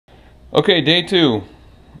Okay, day 2.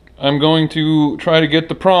 I'm going to try to get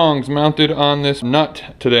the prongs mounted on this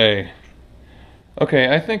nut today.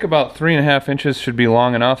 Okay, I think about 3.5 inches should be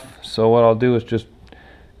long enough. So what I'll do is just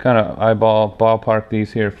kind of ballpark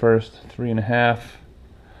these here first. 3.5.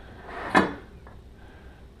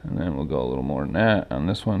 And then we'll go a little more than that on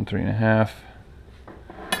this one, 3.5.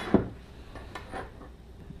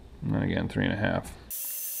 And then again, 3.5.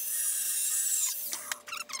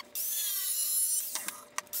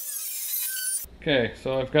 Okay,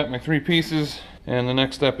 so I've got my 3 pieces, and the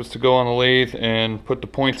next step is to go on the lathe and put the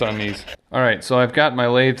points on these. Alright, so I've got my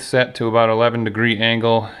lathe set to about 11-degree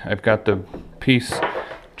angle. I've got the piece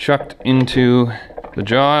chucked into the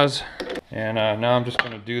jaws, and now I'm just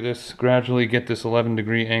going to do this, gradually get this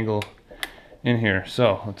 11-degree angle in here.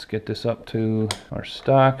 So let's get this up to our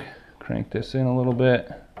stock, crank this in a little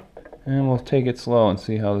bit, and we'll take it slow and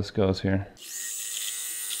see how this goes here.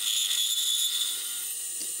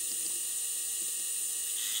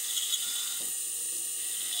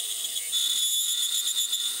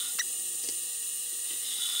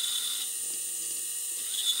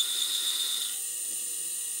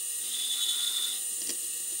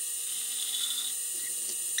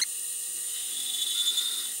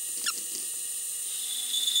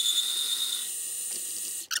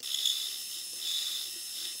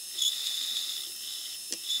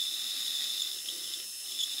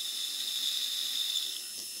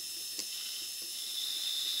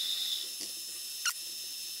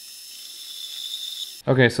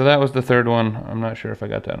 Okay, so that was the third one. I'm not sure if I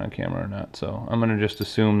got that on camera or not, so I'm going to just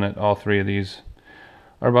assume that all 3 of these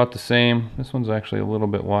are about the same. This one's actually a little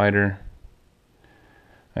bit wider.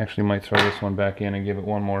 I actually might throw this one back in and give it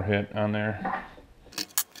one more hit on there.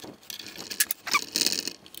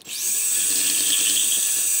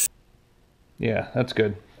 Yeah, that's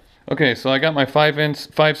good. Okay, so I got my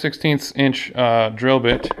 5/16 inch drill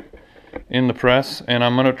bit in the press, and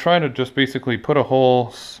I'm going to try to just basically put a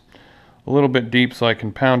hole a little bit deep so I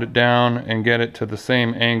can pound it down and get it to the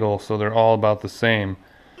same angle so they're all about the same.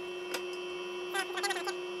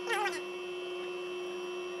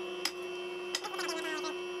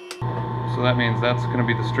 So that means that's going to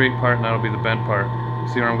be the straight part and that'll be the bent part.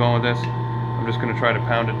 See where I'm going with this? I'm just going to try to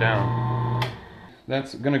pound it down.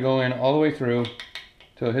 That's going to go in all the way through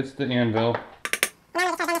till it hits the anvil.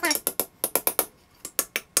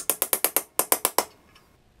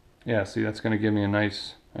 Yeah, see, that's going to give me a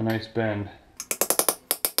nice bend.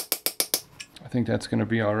 I think that's going to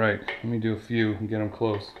be all right. Let me do a few and get them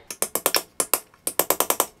close.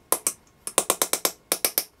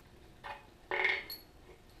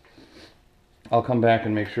 I'll come back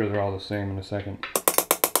and make sure they're all the same in a second.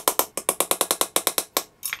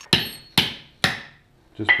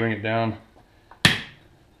 Just bring it down.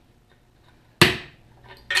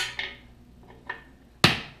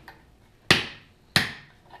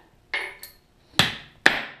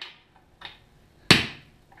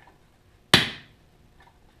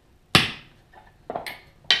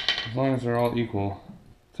 As long as they're all equal,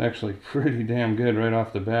 it's actually pretty damn good right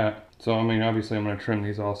off the bat. So I mean, obviously I'm going to trim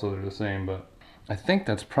these all so they're the same, but I think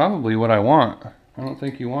that's probably what I want. I don't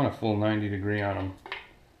think you want a full 90-degree on them.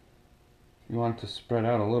 You want it to spread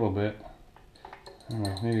out a little bit. I don't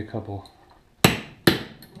know, maybe a couple. Yeah,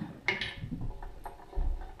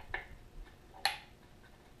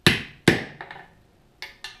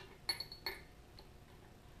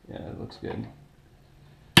 it looks good.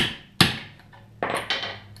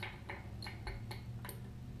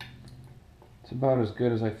 It's about as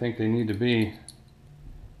good as I think they need to be.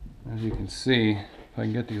 As you can see, if I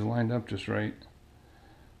can get these lined up just right,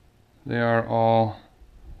 they are all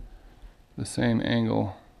the same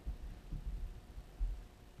angle.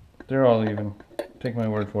 They're all even. Take my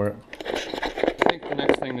word for it. I think the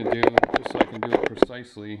next thing to do, just so I can do it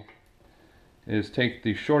precisely, is take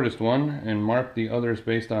the shortest one and mark the others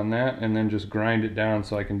based on that, and then just grind it down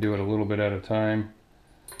so I can do it a little bit at a time.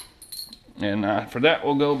 And for that,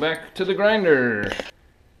 we'll go back to the grinder.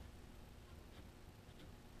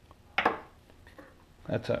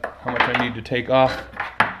 That's how much I need to take off,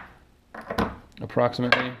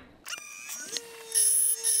 approximately.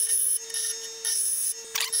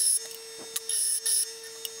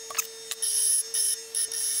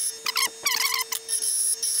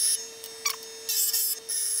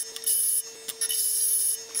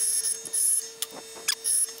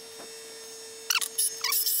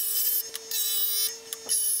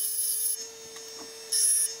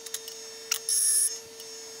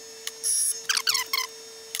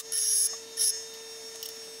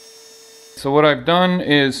 So what I've done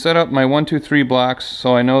is set up my 1, 2, 3 blocks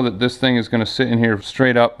so I know that this thing is going to sit in here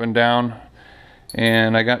straight up and down.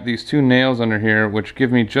 And I got these two nails under here which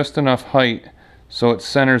give me just enough height so it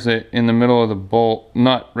centers it in the middle of the bolt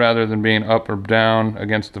nut rather than being up or down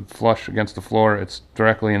against the flush against the floor. It's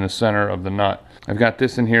directly in the center of the nut. I've got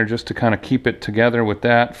this in here just to kind of keep it together with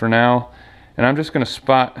that for now. And I'm just going to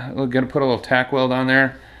put a little tack weld on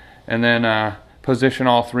there and then position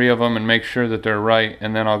all three of them and make sure that they're right,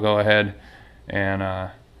 and then I'll go ahead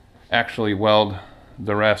and actually weld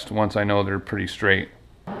the rest once I know they're pretty straight.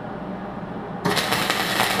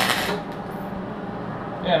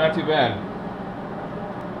 Yeah, not too bad.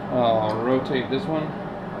 I'll rotate this one.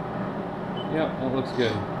 Yep, that looks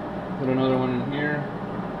good. Put another one in here.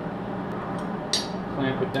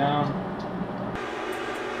 Clamp it down.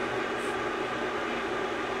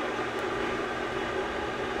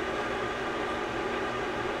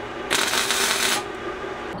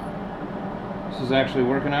 This is actually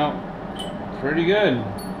working out pretty good.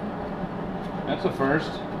 That's a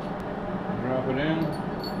first. Drop it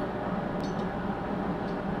in.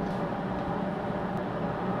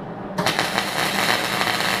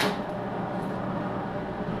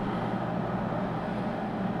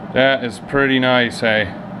 That is pretty nice,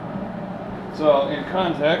 hey? So, in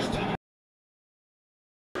context,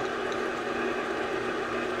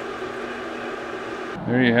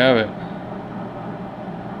 there you have it.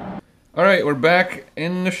 Alright, we're back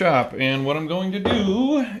in the shop, and what I'm going to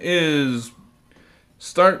do is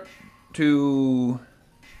start to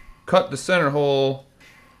cut the center hole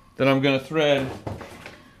that I'm going to thread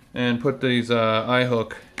and put these eye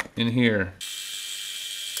hook in here.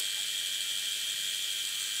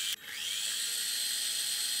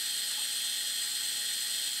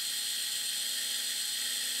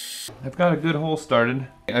 I've got a good hole started.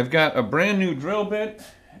 I've got a brand new drill bit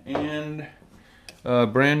and a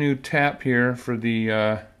brand new tap here for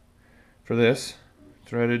the for this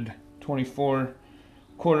threaded 24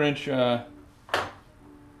 1/4 inch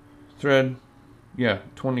thread. Yeah,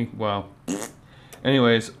 20. Wow.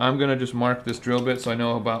 Anyways, I'm gonna just mark this drill bit so I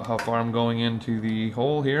know about how far I'm going into the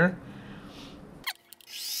hole here.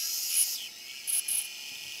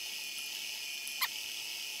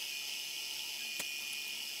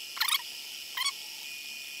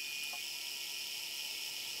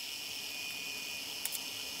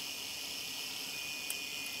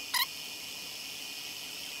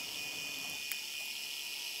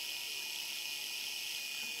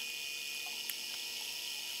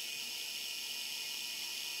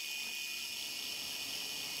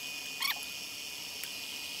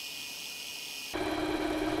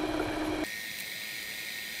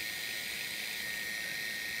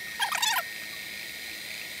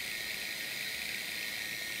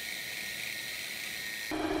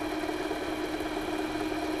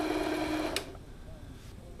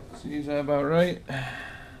 See, is that about right?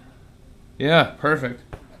 Yeah, perfect.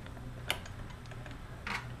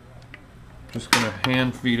 Just gonna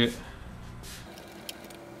hand feed it.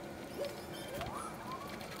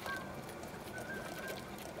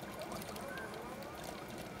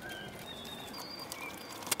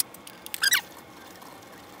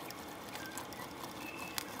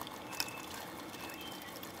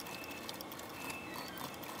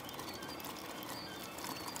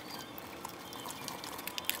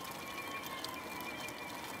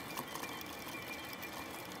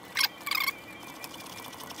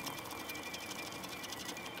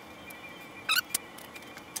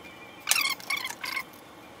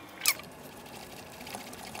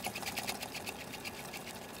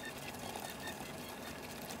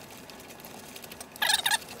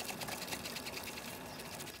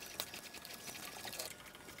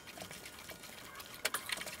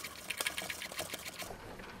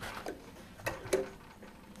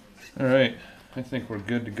 Alright, I think we're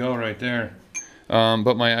good to go right there.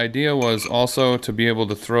 But my idea was also to be able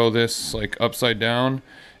to throw this like upside down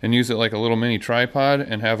and use it like a little mini tripod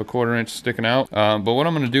and have a 1/4 inch sticking out. But what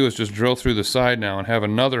I'm going to do is just drill through the side now and have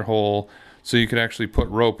another hole so you could actually put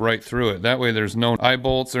rope right through it. That way there's no eye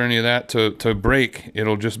bolts or any of that to break.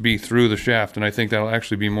 It'll just be through the shaft, and I think that'll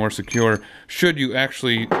actually be more secure should you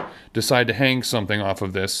actually decide to hang something off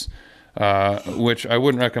of this, which I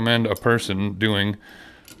wouldn't recommend a person doing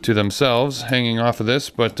to themselves, hanging off of this,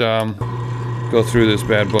 but go through this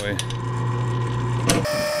bad boy.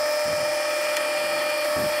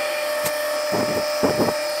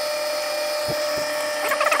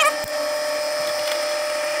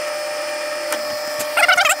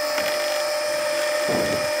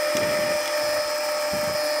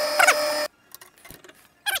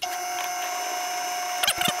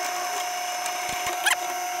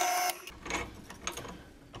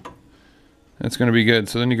 That's going to be good.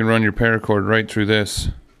 So then you can run your paracord right through this,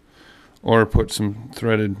 or put some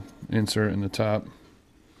threaded insert in the top.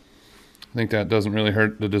 I think that doesn't really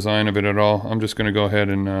hurt the design of it at all. I'm just going to go ahead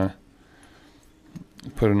and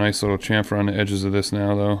put a nice little chamfer on the edges of this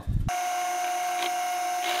now though.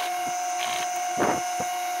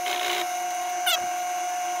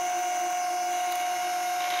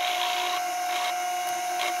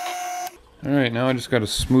 Alright, now I just got to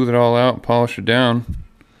smooth it all out, polish it down,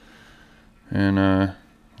 and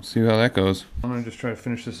see how that goes. I'm going to just try to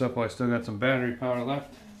finish this up while I still got some battery power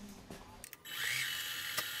left.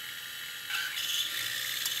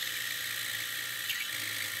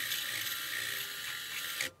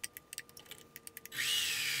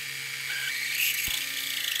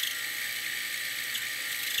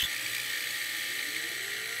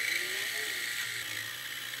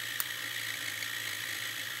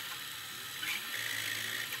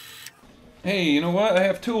 Hey, you know what? I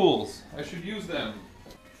have tools. I should use them.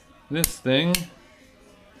 This thing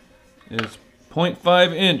is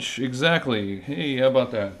 0.5 inch exactly. Hey, how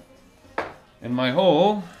about that? And my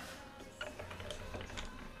hole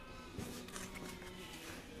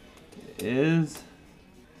is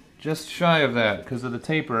just shy of that. Because of the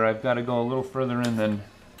taper, I've got to go a little further in than...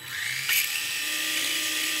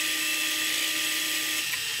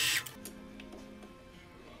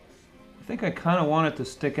 I think I kind of want it to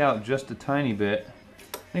stick out just a tiny bit.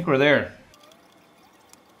 I think we're there.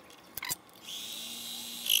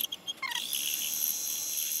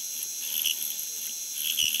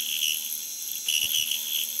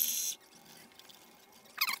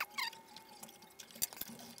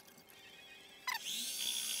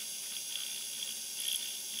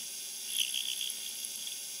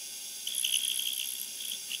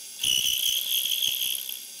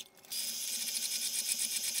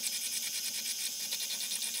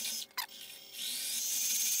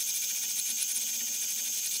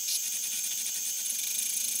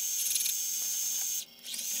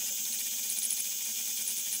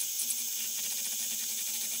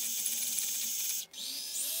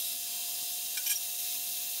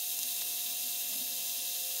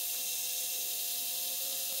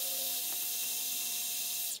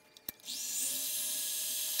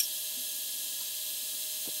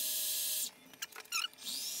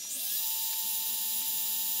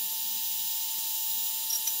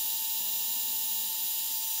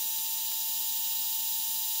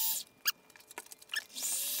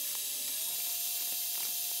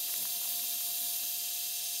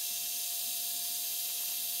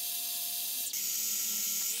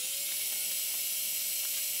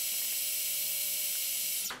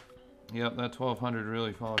 Yep, that 1200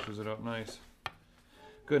 really polishes it up nice.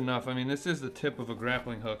 Good enough. I mean, this is the tip of a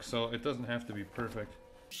grappling hook, so it doesn't have to be perfect.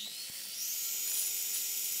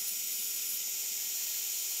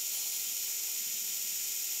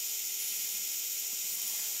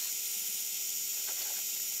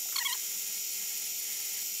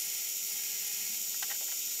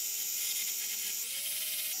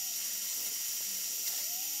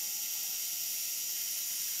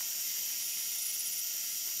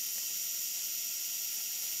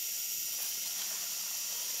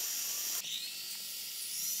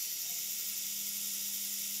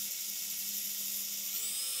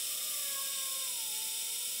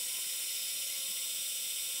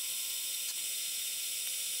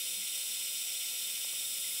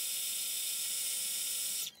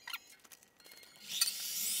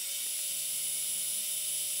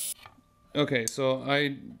 Okay, so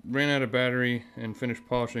I ran out of battery and finished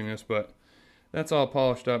polishing this, but that's all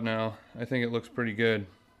polished up now. I think it looks pretty good.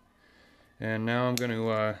 And now I'm going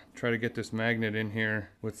to try to get this magnet in here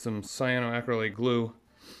with some cyanoacrylate glue.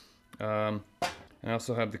 I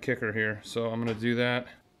also have the kicker here, so I'm going to do that.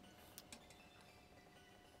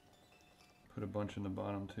 Put a bunch in the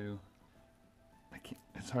bottom too.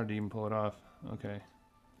 It's hard to even pull it off. Okay.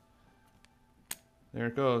 There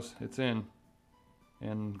it goes. It's in.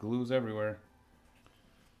 And glue's everywhere.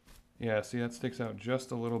 Yeah, see, that sticks out just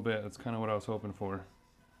a little bit. That's kind of what I was hoping for.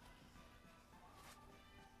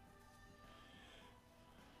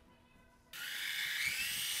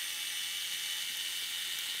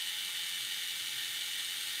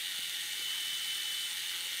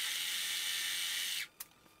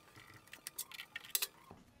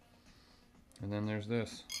 And then there's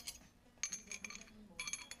this.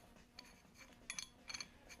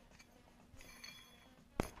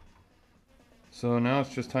 So now it's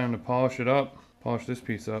just time to polish it up, polish this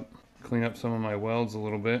piece up, clean up some of my welds a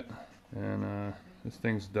little bit, and this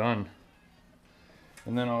thing's done.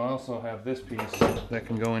 And then I'll also have this piece that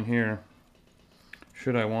can go in here,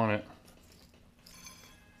 should I want it.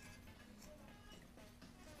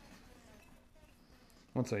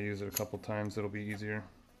 Once I use it a couple times, it'll be easier.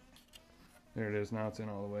 There it is, now it's in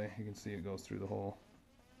all the way. You can see it goes through the hole.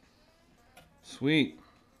 Sweet.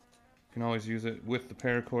 You can always use it with the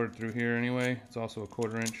paracord through here anyway. It's also a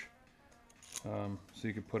 1/4 inch. So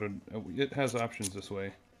you could put it has options this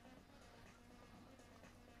way.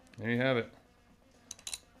 There you have it.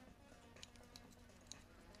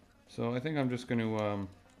 So I think I'm just going to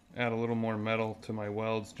add a little more metal to my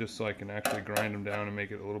welds just so I can actually grind them down and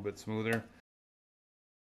make it a little bit smoother.